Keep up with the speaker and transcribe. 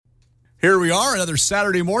Here we are, another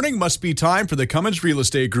Saturday morning. Must be time for the Cummins Real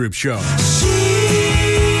Estate Group show. She's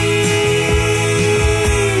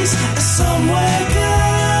somewhere girl.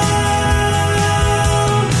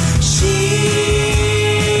 She's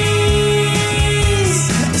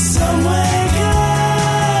somewhere girl.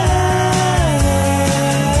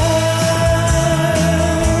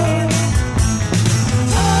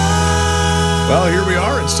 Well, here we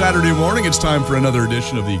are. It's Saturday morning. It's time for another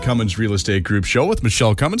edition of the Cummins Real Estate Group show with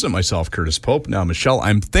Michele Cummins and myself, Curtis Pope. Now, Michele,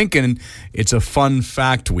 I'm thinking it's a fun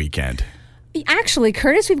fact weekend. Actually,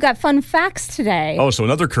 Curtis, we've got fun facts today. Oh, so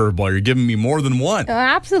another curveball. You're giving me more than one.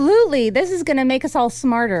 Absolutely. This is going to make us all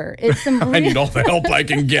smarter. It's some I need all the help I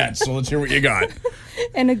can get, so let's hear what you got.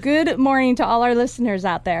 And a good morning to all our listeners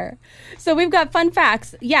out there. So we've got fun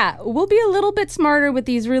facts. Yeah, we'll be a little bit smarter with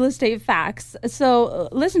these real estate facts. So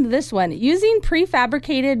listen to this one. Using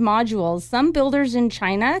prefabricated modules, some builders in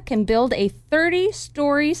China can build a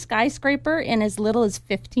 30-story skyscraper in as little as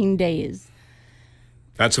 15 days.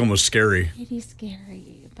 That's almost scary. Pretty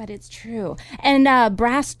scary, but it's true. And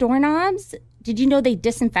brass doorknobs, did you know they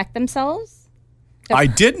disinfect themselves? I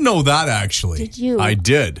did know that, actually. Did you? I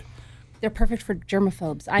did. They're perfect for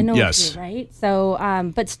germaphobes. I know Yes. you, right? So,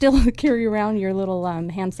 but still carry around your little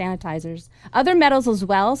hand sanitizers. Other metals as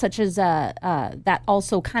well, such as that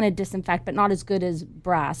also kind of disinfect, but not as good as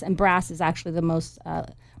brass. And brass is actually the most,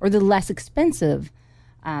 or the less expensive.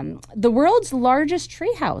 The world's largest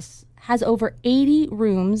treehouse has over 80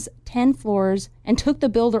 rooms, 10 floors, and took the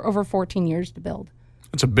builder over 14 years to build.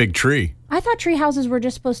 That's a big tree. I thought tree houses were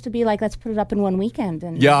just supposed to be like, let's put it up in one weekend.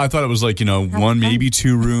 And Yeah, I thought it was like, one, maybe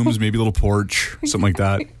two rooms, maybe a little porch, something like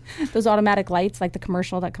that. those automatic lights, like the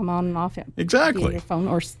commercial that come on and off Exactly. via your phone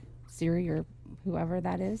or Siri or whoever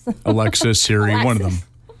that is. Alexa, Siri, one of them.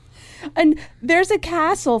 And there's a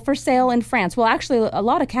castle for sale in France. Well, actually, a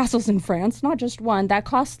lot of castles in France, not just one, that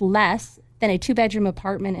costs less than a two-bedroom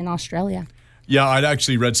apartment in Australia. Yeah, I'd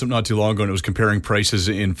actually read something not too long ago, and it was comparing prices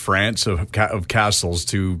in France of castles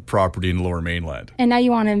to property in the Lower Mainland. And now you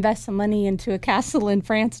want to invest some money into a castle in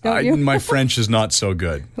France, don't you? My French is not so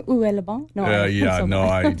good. Où est le bon? No,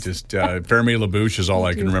 I just Ferme la bouche is all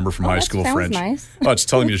I can remember from high school sounds French. nice. Oh, it's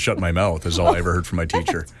telling me to shut my mouth is all I ever heard from my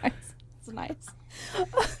teacher. That's nice.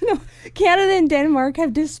 No, Canada and Denmark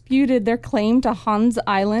have disputed their claim to Hans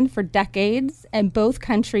Island for decades, and both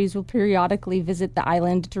countries will periodically visit the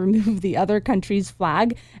island to remove the other country's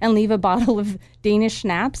flag and leave a bottle of Danish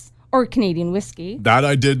schnapps or Canadian whiskey. That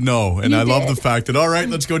I did know, and You I love did? the fact that, all right,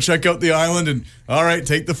 let's go check out the island, and all right,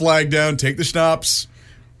 take the flag down, take the schnapps,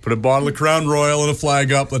 put a bottle of Crown Royal and a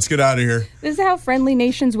flag up, let's get out of here. This is how friendly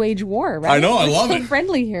nations wage war, right? I know, I We're love so it.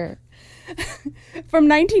 friendly here. From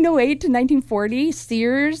 1908 to 1940,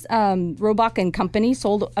 Sears, Roebuck and Company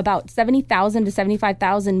sold about 70,000 to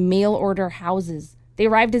 75,000 mail order houses. They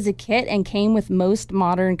arrived as a kit and came with most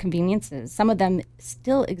modern conveniences. Some of them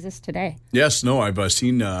still exist today. Yes, no, I've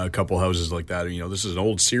seen a couple houses like that. This is an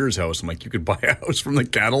old Sears house. I'm like, you could buy a house from the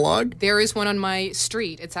catalog? There is one on my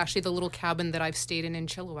street. It's actually the little cabin that I've stayed in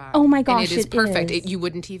Chilliwack. Oh my gosh, and it is perfect. is. You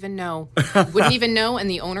wouldn't even know. Wouldn't even know. And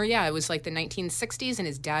the owner, it was like the 1960s, and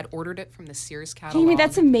his dad ordered it from the Sears catalog. Jamie,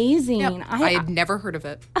 that's amazing. Yep. I had never heard of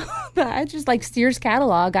it. I just like Sears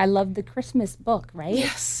catalog. I love the Christmas book, right?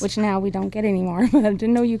 Yes. Which now we don't get anymore, but I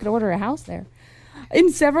didn't know you could order a house there. In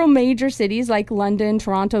several major cities like London,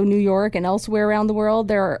 Toronto, New York, and elsewhere around the world,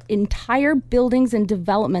 there are entire buildings and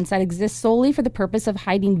developments that exist solely for the purpose of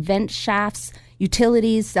hiding vent shafts,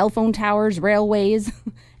 utilities, cell phone towers, railways,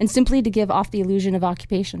 and simply to give off the illusion of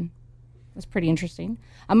occupation. That's pretty interesting.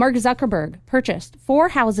 Mark Zuckerberg purchased 4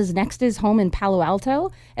 houses next to his home in Palo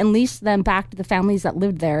Alto and leased them back to the families that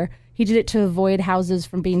lived there. He did it to avoid houses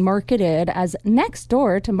from being marketed as next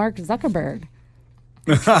door to Mark Zuckerberg.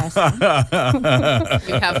 You have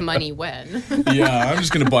money when. Yeah, I'm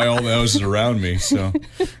just going to buy all the houses around me. So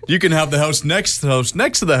you can have the house next to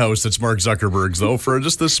the house that's Mark Zuckerberg's, though, for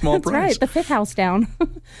just this small That's price. right, the 5th house down.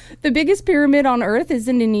 The biggest pyramid on Earth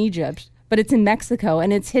isn't in Egypt, but it's in Mexico,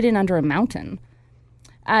 and it's hidden under a mountain.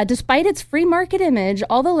 Despite its free market image,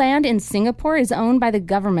 all the land in Singapore is owned by the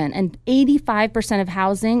government, and 85% of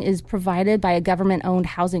housing is provided by a government-owned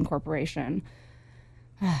housing corporation.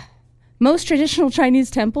 Most traditional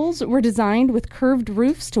Chinese temples were designed with curved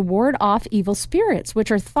roofs to ward off evil spirits,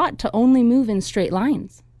 which are thought to only move in straight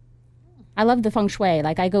lines. I love the feng shui.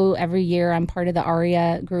 Like, I go every year. I'm part of the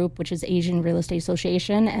ARIA group, which is Asian Real Estate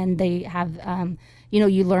Association, and they have,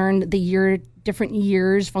 you learn the different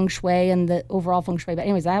years feng shui and the overall feng shui. But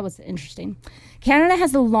anyways, that was interesting. Canada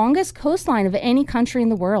has the longest coastline of any country in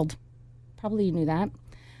the world. Probably you knew that.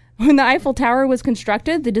 When the Eiffel Tower was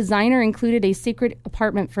constructed, the designer included a secret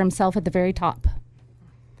apartment for himself at the very top.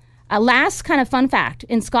 Last kind of fun fact.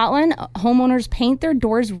 In Scotland, homeowners paint their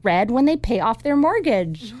doors red when they pay off their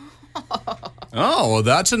mortgage. Oh, well,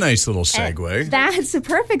 that's a nice little segue. That's a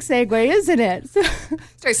perfect segue, isn't it? So,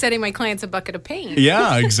 Start sending my clients a bucket of paint.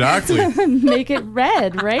 Yeah, exactly. make it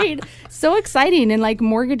red, right? So exciting. And like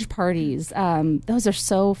mortgage parties, those are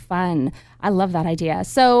so fun. I love that idea.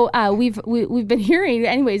 So we've been hearing,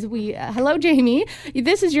 anyways. Hello, Jamie.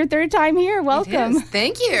 This is your third time here. Welcome. It is.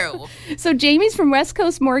 Thank you. So Jamie's from West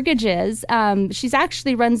Coast Mortgages. She's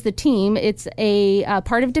actually runs the team. It's a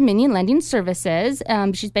part of Dominion Lending Services.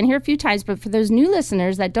 She's been here a few times, but for those new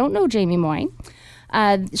listeners that don't know Jamie Moy,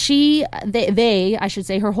 I should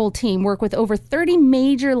say, her whole team work with over 30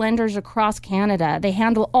 major lenders across Canada. They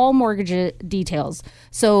handle all mortgage details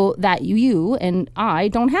so that you and I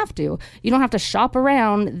don't have to. You don't have to shop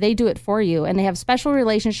around. They do it for you. And they have special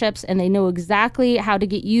relationships, and they know exactly how to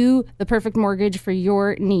get you the perfect mortgage for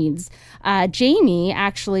your needs. Jamie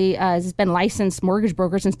actually has been licensed mortgage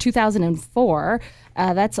broker since 2004.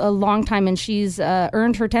 That's a long time, and she's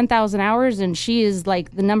earned her 10,000 hours, and she is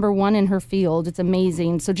like the number one in her field. It's amazing.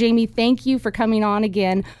 So, Jamie, thank you for coming on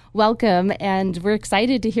again. Welcome, and we're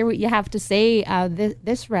excited to hear what you have to say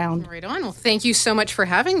this round. Right on. Well, thank you so much for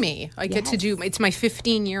having me. I get to do, it's my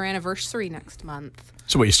 15-year anniversary next month.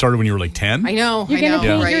 So what, you started when you were like 10? I know. You're going to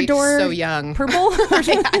paint right? your door so young. purple?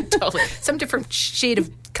 Yeah, totally. Some different shade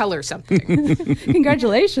of color, something.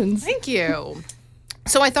 Congratulations. Thank you.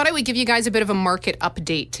 So I thought I would give you guys a bit of a market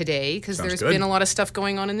update today because there's good. been a lot of stuff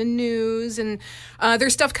going on in the news, and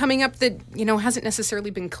there's stuff coming up that, hasn't necessarily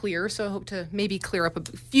been clear. So I hope to maybe clear up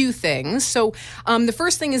a few things. So the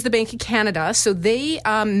first thing is the Bank of Canada. So they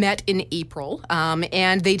met in April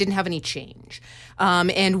and they didn't have any change.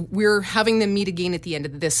 And we're having them meet again at the end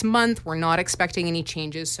of this month. We're not expecting any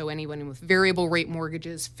changes. So anyone with variable rate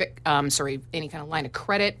mortgages, any kind of line of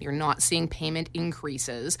credit, you're not seeing payment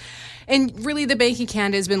increases. And really, the Bank of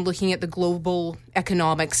Canada has been looking at the global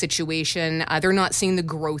economic situation. They're not seeing the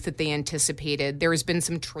growth that they anticipated. There has been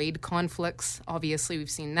some trade conflicts. Obviously,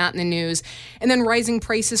 we've seen that in the news. And then rising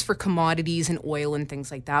prices for commodities and oil and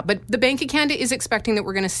things like that. But the Bank of Canada is expecting that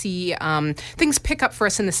we're going to see things pick up for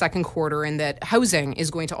us in the second quarter, and that housing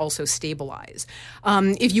is going to also stabilize.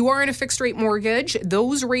 If you are in a fixed rate mortgage,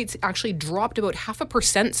 those rates actually dropped about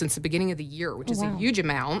 0.5% since the beginning of the year, which is a huge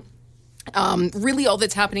amount. Really, all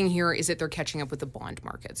that's happening here is that they're catching up with the bond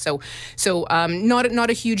market. So not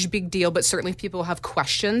a huge big deal, but certainly if people have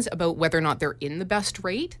questions about whether or not they're in the best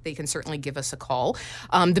rate, they can certainly give us a call.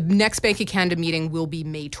 The next Bank of Canada meeting will be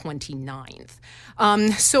May 29th.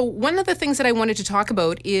 So one of the things that I wanted to talk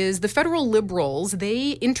about is the federal Liberals.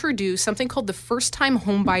 They introduced something called the First-Time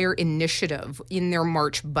Homebuyer Initiative in their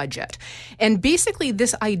March budget. And basically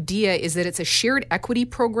this idea is that it's a shared equity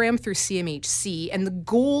program through CMHC, and the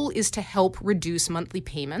goal is to help reduce monthly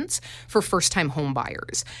payments for first-time home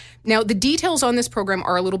buyers. Now, the details on this program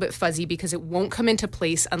are a little bit fuzzy because it won't come into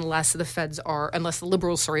place unless the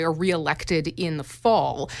Liberals are reelected in the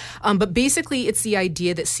fall. But basically, it's the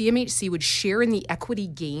idea that CMHC would share in the equity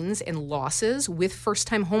gains and losses with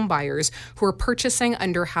first-time home buyers who are purchasing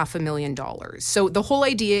under $500,000. So the whole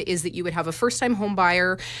idea is that you would have a first-time home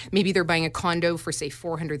buyer, maybe they're buying a condo for, say,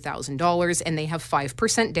 $400,000, and they have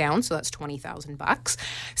 5% down, so that's $20,000.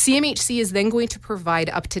 CMHC is then going to provide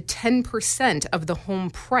up to 10% of the home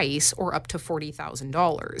price, or up to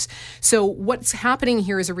 $40,000. So what's happening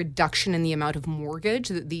here is a reduction in the amount of mortgage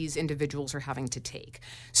that these individuals are having to take.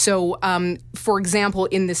 So, for example,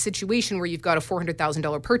 in this situation where you've got a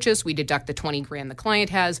 $400,000 purchase, we deduct the $20,000 the client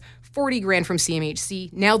has, $40,000 from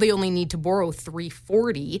CMHC. Now they only need to borrow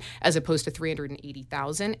 $340,000 as opposed to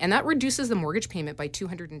 $380,000, and that reduces the mortgage payment by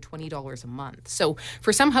 $220 a month. So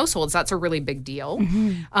for some households, that's a really big deal.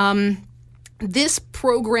 Mm-hmm. This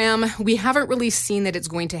program, we haven't really seen that it's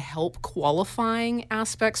going to help qualifying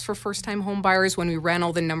aspects for first-time home buyers. When we ran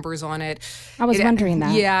all the numbers on it, I was wondering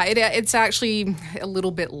that. Yeah, it's actually a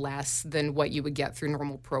little bit less than what you would get through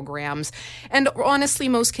normal programs. And honestly,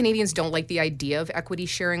 most Canadians don't like the idea of equity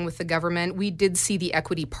sharing with the government. We did see the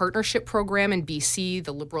Equity Partnership Program in BC.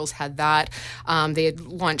 The Liberals had that. They had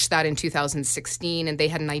launched that in 2016, and they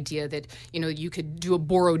had an idea that, you could do a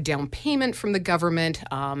borrowed down payment from the government,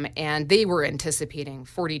 and they were anticipating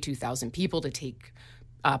 42,000 people to take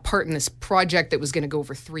part in this project that was going to go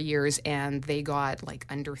over 3 years, and they got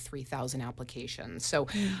under 3,000 applications. So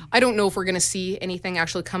I don't know if we're going to see anything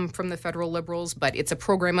actually come from the federal Liberals, but it's a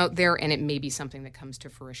program out there, and it may be something that comes to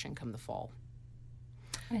fruition come the fall.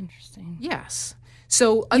 Interesting. Yes.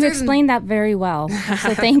 So You other than explained that very well.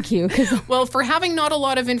 So thank you. 'Cause well, for having not a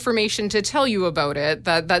lot of information to tell you about it,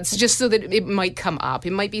 that's just so that it might come up.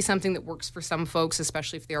 It might be something that works for some folks,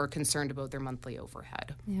 especially if they are concerned about their monthly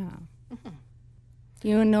overhead. yeah. Do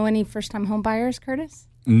you know any first-time home buyers, Curtis?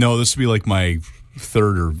 No, this would be like my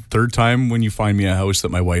third time when you find me a house that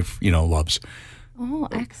my wife, loves. Oh,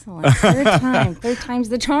 excellent. Third time. Third time's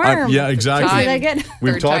the charm. Yeah, exactly. Did I get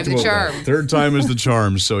We've Third talked time the about charm. that. Third time is the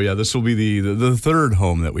charm. So yeah, this will be the third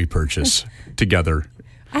home that we purchase together.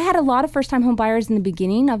 I had a lot of first-time home buyers in the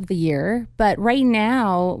beginning of the year, but right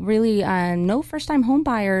now, really, no first-time home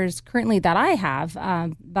buyers currently that I have.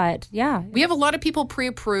 But yeah, We have a lot of people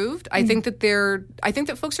pre-approved. I think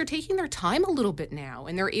that folks are taking their time a little bit now,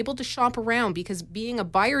 and they're able to shop around because being a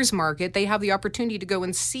buyer's market, they have the opportunity to go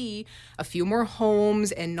and see a few more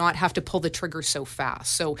homes and not have to pull the trigger so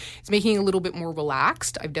fast. So it's making it a little bit more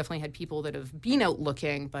relaxed. I've definitely had people that have been out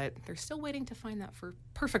looking, but they're still waiting to find that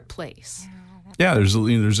perfect place. Yeah,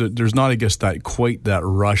 there's not, I guess, that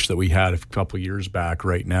rush that we had a couple of years back.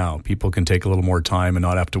 Right now, people can take a little more time and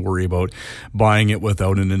not have to worry about buying it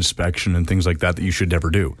without an inspection and things like that you should never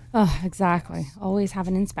do. oh, exactly. Always have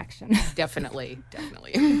an inspection. Definitely.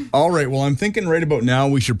 All right. Well, I'm thinking right about now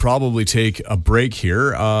we should probably take a break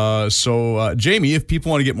here. So, Jamie, if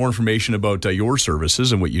people want to get more information about your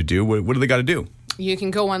services and what you do, what do they got to do? You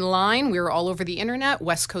can go online. We're all over the internet,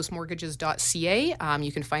 westcoastmortgages.ca.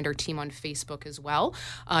 You can find our team on Facebook as well.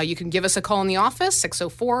 You can give us a call in the office,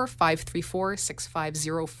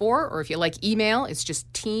 604-534-6504. Or if you like email, it's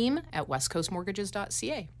just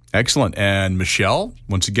team@westcoastmortgages.ca. Excellent. And Michele,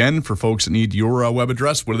 once again, for folks that need your web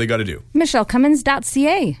address, what do they got to do?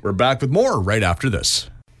 MichelleCummins.ca. We're back with more right after this.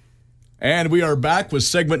 And we are back with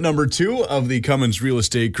segment number 2 of the Cummins Real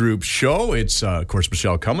Estate Group show. It's, of course,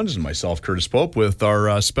 Michele Cummins and myself, Curtis Pope, with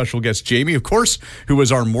our special guest, Jamie, of course, who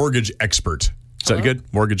is our mortgage expert. Is that good?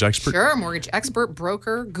 Mortgage expert? Sure, mortgage expert,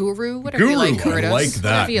 broker, guru, whatever you like, Curtis. I like that.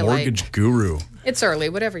 Whatever you Mortgage like. guru. It's early,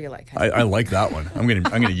 whatever you like. I like that one. I'm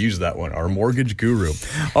gonna use that one. Our mortgage guru.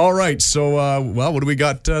 All right. So, what do we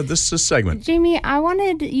got this segment? Jamie, I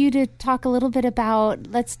wanted you to talk a little bit about,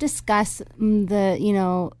 let's discuss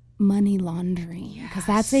the, money laundering, because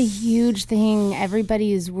that's a huge thing.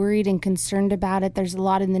 Everybody is worried and concerned about it. There's a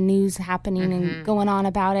lot in the news happening and going on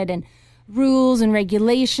about it, and rules and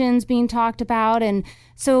regulations being talked about. And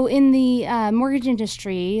so in the mortgage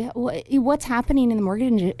industry, what's happening in the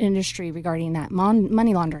mortgage industry regarding that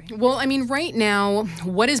money laundering? Well, I mean, right now,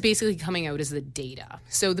 what is basically coming out is the data.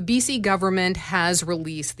 So the BC government has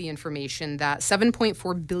released the information that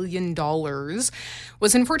 $7.4 billion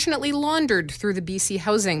was unfortunately laundered through the BC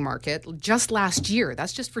housing market just last year.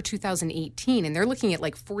 That's just for 2018. And they're looking at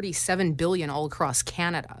like $47 billion all across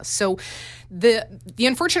Canada. So the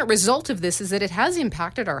unfortunate result of this is that it has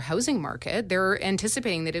impacted our housing market. They're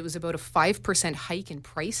anticipating that it was about a 5% hike in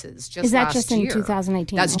prices just last year. Is that just in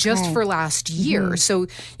 2018? That's just Okay. for last year. So,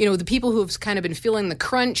 the people who have kind of been feeling the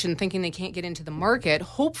crunch and thinking they can't get into the market,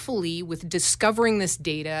 hopefully with discovering this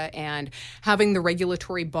data and having the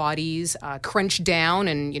regulatory bodies crunch down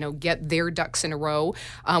and, get their ducks in a row,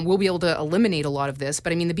 we'll be able to eliminate a lot of this.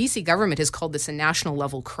 But I mean, the BC government has called this a national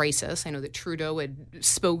level crisis. I know that Trudeau had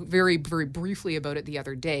spoke very, very briefly about it the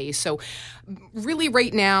other day. So really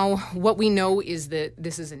right now, what we know is that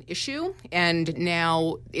this is an issue, and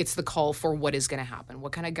now it's the call for what is going to happen.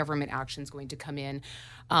 What kind of government action is going to come in?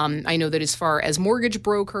 I know that as far as mortgage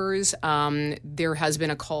brokers, there has been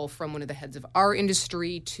a call from one of the heads of our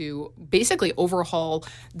industry to basically overhaul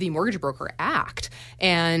the Mortgage Broker Act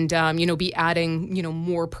and, be adding,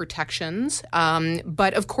 more protections.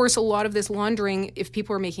 But of course, a lot of this laundering, if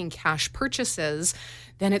people are making cash purchases,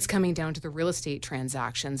 then it's coming down to the real estate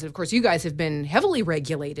transactions. And of course, you guys have been heavily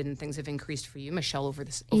regulated and things have increased for you, Michele, over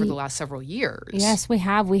the last several years. Yes, we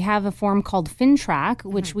have. We have a form called FinTrack,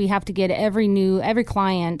 which we have to get every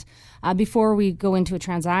client before we go into a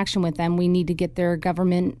transaction with them. We need to get their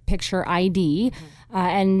government picture ID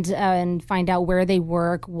and find out where they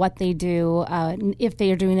work, what they do, if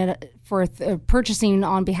they are doing it for purchasing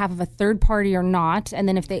on behalf of a third party or not. And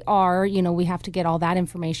then if they are, we have to get all that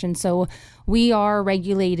information. So we are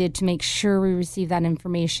regulated to make sure we receive that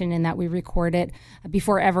information and that we record it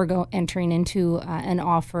before ever entering into an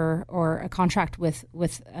offer or a contract with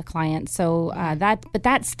a client. So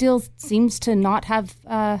that still seems to not have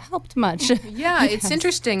helped not much. Yeah, it's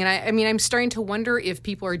interesting. And I mean, I'm starting to wonder if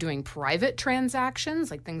people are doing private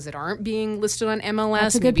transactions, like things that aren't being listed on MLS.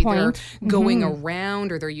 That's a good Maybe point. they're going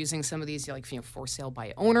around, or they're using some of these, like, for sale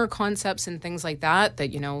by owner concepts and things like that,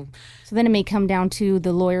 So then it may come down to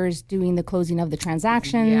the lawyers doing the closing of the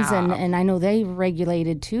transactions. Yeah. And I know they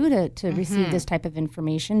regulated too to receive this type of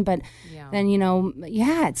information. But then,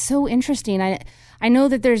 it's so interesting. I know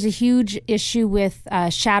that there's a huge issue with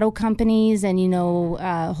shadow companies and,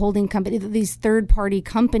 holding companies, these third-party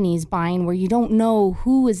companies buying where you don't know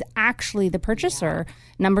who is actually the purchaser,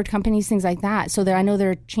 numbered companies, things like that. So I know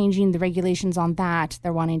they're changing the regulations on that.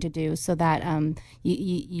 They're wanting to do so that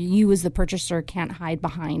you as the purchaser can't hide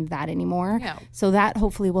behind that anymore. Yeah. So that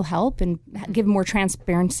hopefully will help and give more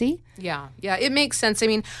transparency. Yeah, it makes sense. I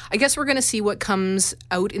mean, I guess we're going to see what comes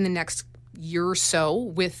out in the next year or so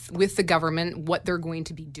with the government, what they're going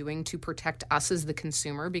to be doing to protect us as the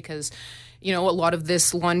consumer, because a lot of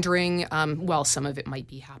this laundering, some of it might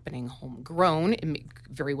be happening homegrown. It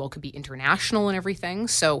very well could be international and everything.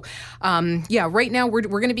 So, right now we're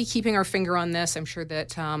going to be keeping our finger on this. I'm sure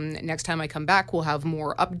that next time I come back, we'll have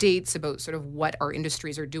more updates about sort of what our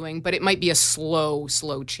industries are doing. But it might be a slow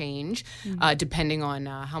change, depending on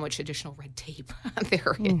how much additional red tape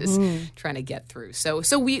there is trying to get through. So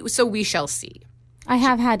we shall see. I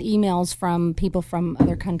have had emails from people from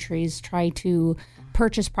other countries try to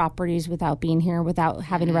purchase properties without being here, without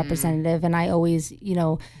having a representative. And I always,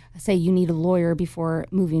 say you need a lawyer before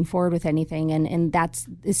moving forward with anything. And that's,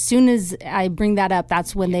 as soon as I bring that up,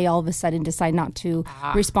 that's when they all of a sudden decide not to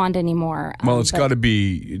respond anymore. Well, it's got to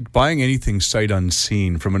be, buying anything sight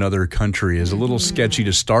unseen from another country is a little sketchy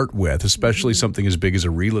to start with, especially something as big as a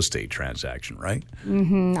real estate transaction, right?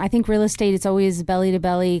 I think real estate, it's always belly to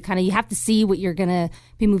belly, kind of, you have to see what you're going to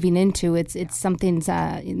be moving into. It's something's,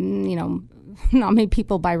 not many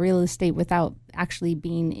people buy real estate without actually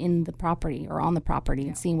being in the property or on the property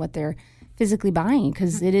and seeing what they're physically buying,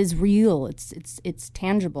 because it is real. It's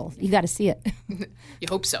tangible. You got to see it. You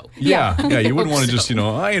hope so. Yeah. You wouldn't want to just, you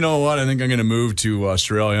know what? I think I'm going to move to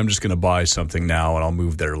Australia. I'm just going to buy something now and I'll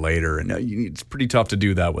move there later. And it's pretty tough to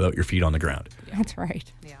do that without your feet on the ground. That's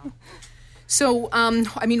right. Yeah. So,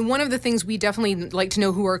 one of the things we definitely like to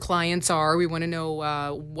know who our clients are. We want to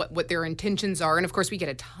know what their intentions are. And, of course, we get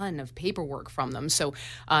a ton of paperwork from them. So,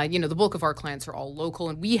 the bulk of our clients are all local,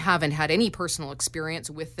 and we haven't had any personal experience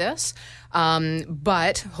with this.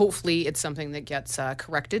 But hopefully it's something that gets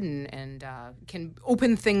corrected and can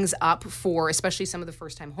open things up for especially some of the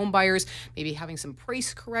first-time home buyers, maybe having some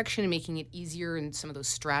price correction and making it easier in some of those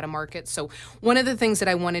strata markets. So one of the things that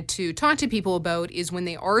I wanted to talk to people about is when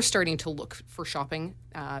they are starting to look for shopping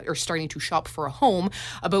or starting to shop for a home,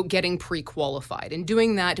 about getting pre-qualified and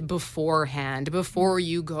doing that beforehand, before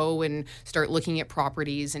you go and start looking at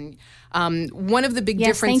properties. And one of the big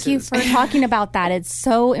differences... Thank you for talking about that. It's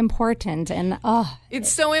so important. And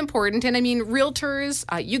it's so important. And I mean, realtors,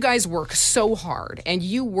 you guys work so hard, and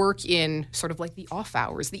you work in sort of like the off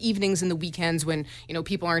hours, the evenings and the weekends when,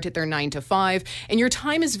 people aren't at their 9 to 5, and your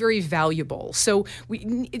time is very valuable. So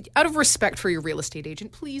out of respect for your real estate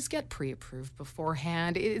agent, please get pre-approved beforehand.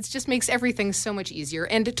 It just makes everything so much easier.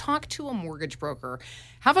 And to talk to a mortgage broker,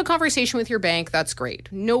 have a conversation with your bank, that's great.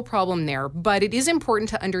 No problem there. But it is important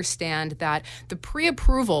to understand that the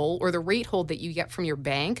pre-approval or the rate hold that you get from your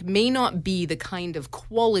bank may not be the kind of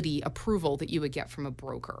quality approval that you would get from a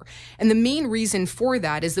broker. And the main reason for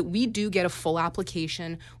that is that we do get a full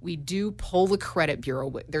application. We do pull the credit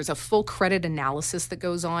bureau. There's a full credit analysis that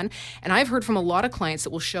goes on. And I've heard from a lot of clients that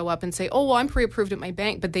will show up and say, oh, well, I'm pre-approved at my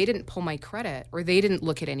bank, but they didn't pull my credit, or they didn't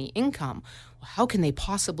look at any income. Well, how can they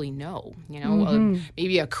possibly know?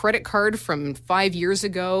 Maybe a credit card from 5 years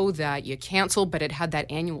ago that you canceled, but it had that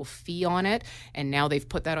annual fee on it, and now they've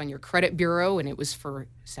put that on your credit bureau, and it was for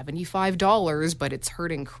 $75, but it's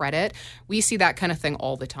hurting credit. We see that kind of thing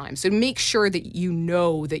all the time. So make sure that you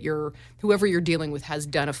know that whoever you're dealing with has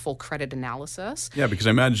done a full credit analysis. Yeah, because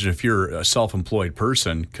I imagine if you're a self-employed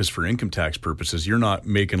person, because for income tax purposes, you're not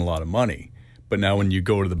making a lot of money. But now when you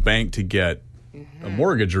go to the bank to get a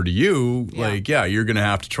mortgage, or to you, you're going to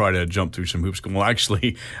have to try to jump through some hoops. Well,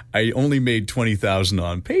 actually, I only made $20,000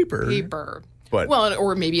 on paper. But,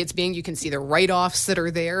 or maybe it's you can see the write-offs that are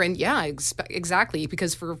there. And exactly.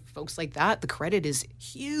 Because for folks like that, the credit is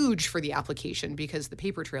huge for the application because the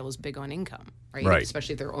paper trail is big on income, right?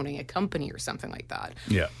 Especially if they're owning a company or something like that.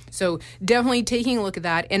 Yeah. So definitely taking a look at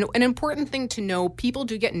that. And an important thing to know, people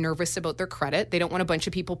do get nervous about their credit. They don't want a bunch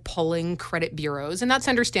of people pulling credit bureaus. And that's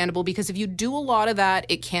understandable because if you do a lot of that,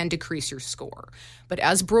 it can decrease your score. But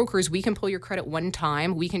as brokers, we can pull your credit one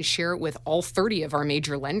time. We can share it with all 30 of our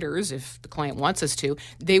major lenders if the client wants us to,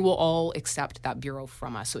 they will all accept that bureau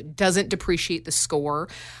from us. So it doesn't depreciate the score.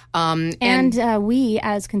 And we,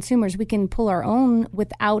 as consumers, we can pull our own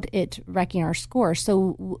without it wrecking our score.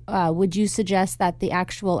 So would you suggest that the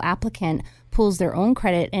actual applicant pulls their own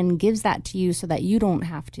credit and gives that to you so that you don't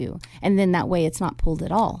have to? And then that way it's not pulled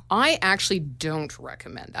at all. I actually don't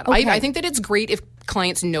recommend that. Okay. I think that it's great if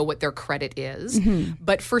clients know what their credit is.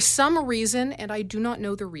 But for some reason, and I do not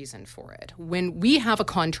know the reason for it, when we have a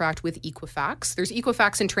contract with Equifax, there's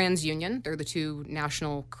Equifax and TransUnion. They're the two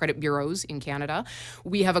national credit bureaus in Canada.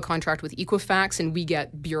 We have a contract with Equifax and we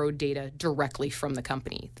get bureau data directly from the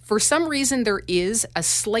company. For some reason, there is a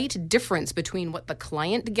slight difference between what the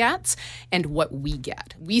client gets and what we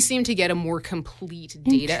get. We seem to get a more complete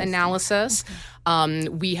data analysis.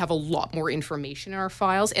 We have a lot more information in our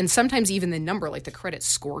files, and sometimes even the number, like the credit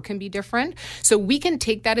score, can be different. So we can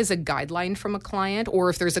take that as a guideline from a client, or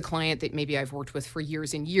if there's a client that maybe I've worked with for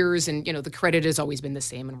years and years and, the credit has always been the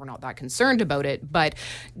same and we're not that concerned about it. But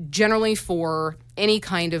generally for any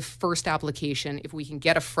kind of first application, if we can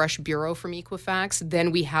get a fresh bureau from Equifax,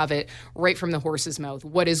 then we have it right from the horse's mouth,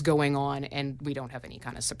 what is going on, and we don't have any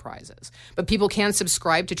kind of surprises. But people can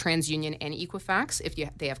subscribe to TransUnion and Equifax if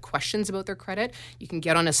they have questions about their credit. You can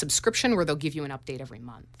get on a subscription where they'll give you an update every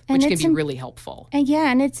month, which can be really helpful.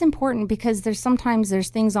 And it's important because there's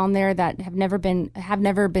things on there that have never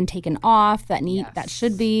been taken off that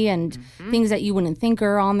should be, and things that you wouldn't think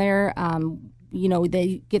are on there.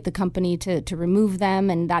 They get the company to remove them,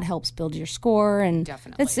 and that helps build your score. And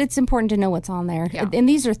definitely, it's important to know what's on there. Yeah. And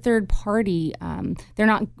these are third party. They're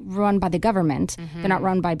not run by the government. They're not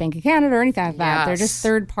run by Bank of Canada or anything like that. They're just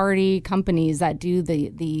third party companies that do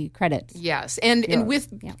the credit. Yes, and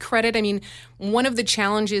with credit, I mean, one of the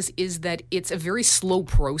challenges is that it's a very slow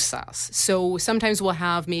process. So sometimes we'll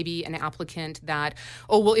have maybe an applicant that,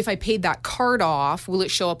 if I paid that card off, will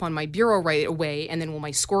it show up on my bureau right away, and then will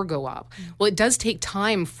my score go up? Well, it does take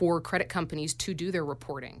time for credit companies to do their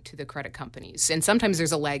reporting to the credit companies. And sometimes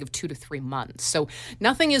there's a lag of 2 to 3 months. So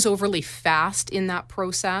nothing is overly fast in that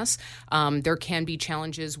process. There can be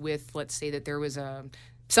challenges with, let's say that there was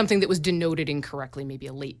something that was denoted incorrectly, maybe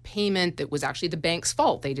a late payment that was actually the bank's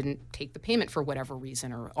fault. They didn't take the payment for whatever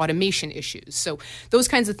reason, or automation issues. So those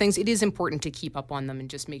kinds of things, it is important to keep up on them and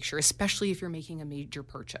just make sure, especially if you're making a major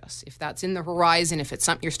purchase. If that's in the horizon, if it's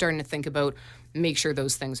something you're starting to think about, make sure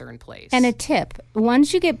those things are in place. And a tip,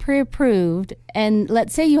 once you get pre-approved, and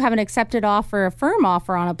let's say you have an accepted offer, a firm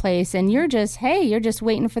offer on a place, and you're just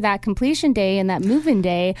waiting for that completion day and that move-in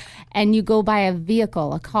day, and you go buy a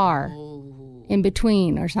vehicle, a car. In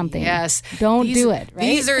between or something. Yes. Don't do it,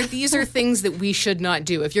 right? These are things that we should not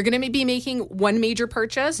do. If you're going to be making one major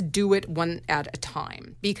purchase, do it one at a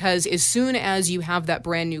time. Because as soon as you have that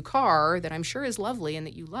brand new car that I'm sure is lovely and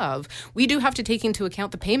that you love, we do have to take into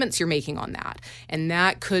account the payments you're making on that. And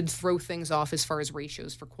that could throw things off as far as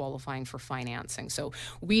ratios for qualifying for financing. So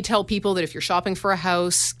we tell people that if you're shopping for a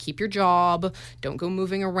house, keep your job, don't go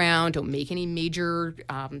moving around, don't make any major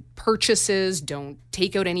purchases, don't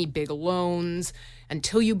take out any big loans.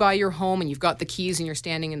 Until you buy your home and you've got the keys and you're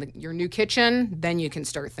standing in your new kitchen, then you can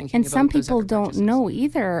start thinking about those other purchases. And some people don't know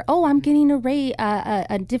either. I'm getting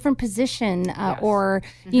a different position, and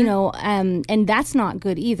that's not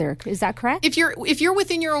good either. Is that correct? If you're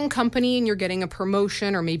within your own company and you're getting a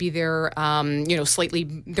promotion, or maybe they're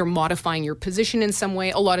they're modifying your position in some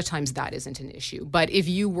way, a lot of times that isn't an issue. But if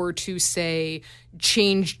you were to say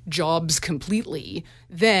change jobs completely,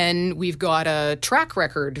 then we've got a track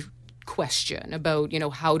record question about,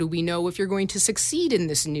 how do we know if you're going to succeed in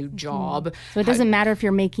this new job? So it doesn't matter if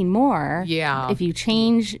you're making more. Yeah. If you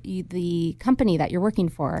change the company that you're working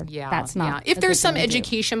for, that's not. If there's some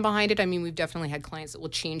education behind it, I mean, we've definitely had clients that will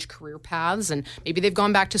change career paths and maybe they've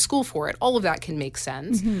gone back to school for it. All of that can make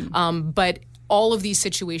sense. But all of these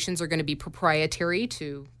situations are going to be proprietary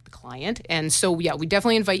to the client. And so, we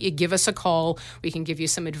definitely invite you, give us a call. We can give you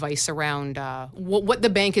some advice around what the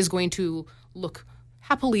bank is going to look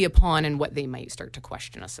happily upon and what they might start to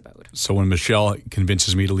question us about. So when Michele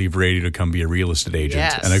convinces me to leave radio to come be a real estate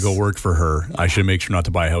agent and I go work for her, I should make sure not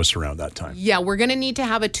to buy a house around that time. Yeah, we're going to need to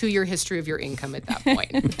have a 2-year history of your income at that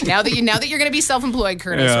point. now that you're going to be self-employed,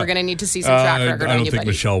 Curtis, we're going to need to see some track record I on don't you, think buddy.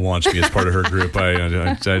 Michele wants me as part of her group.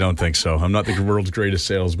 I don't think so. I'm not the world's greatest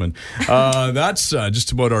salesman. That's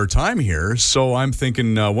just about our time here. So I'm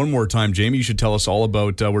thinking one more time, Jamie, you should tell us all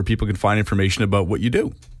about where people can find information about what you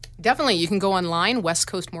do. Definitely. You can go online,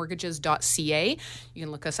 westcoastmortgages.ca. You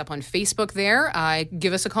can look us up on Facebook there.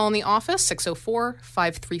 Give us a call in the office,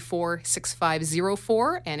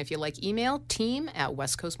 604-534-6504. And if you like email,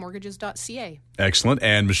 team@westcoastmortgages.ca. Excellent.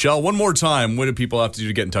 And Michele, one more time, what do people have to do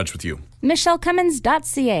to get in touch with you?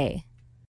 MicheleCummins.ca.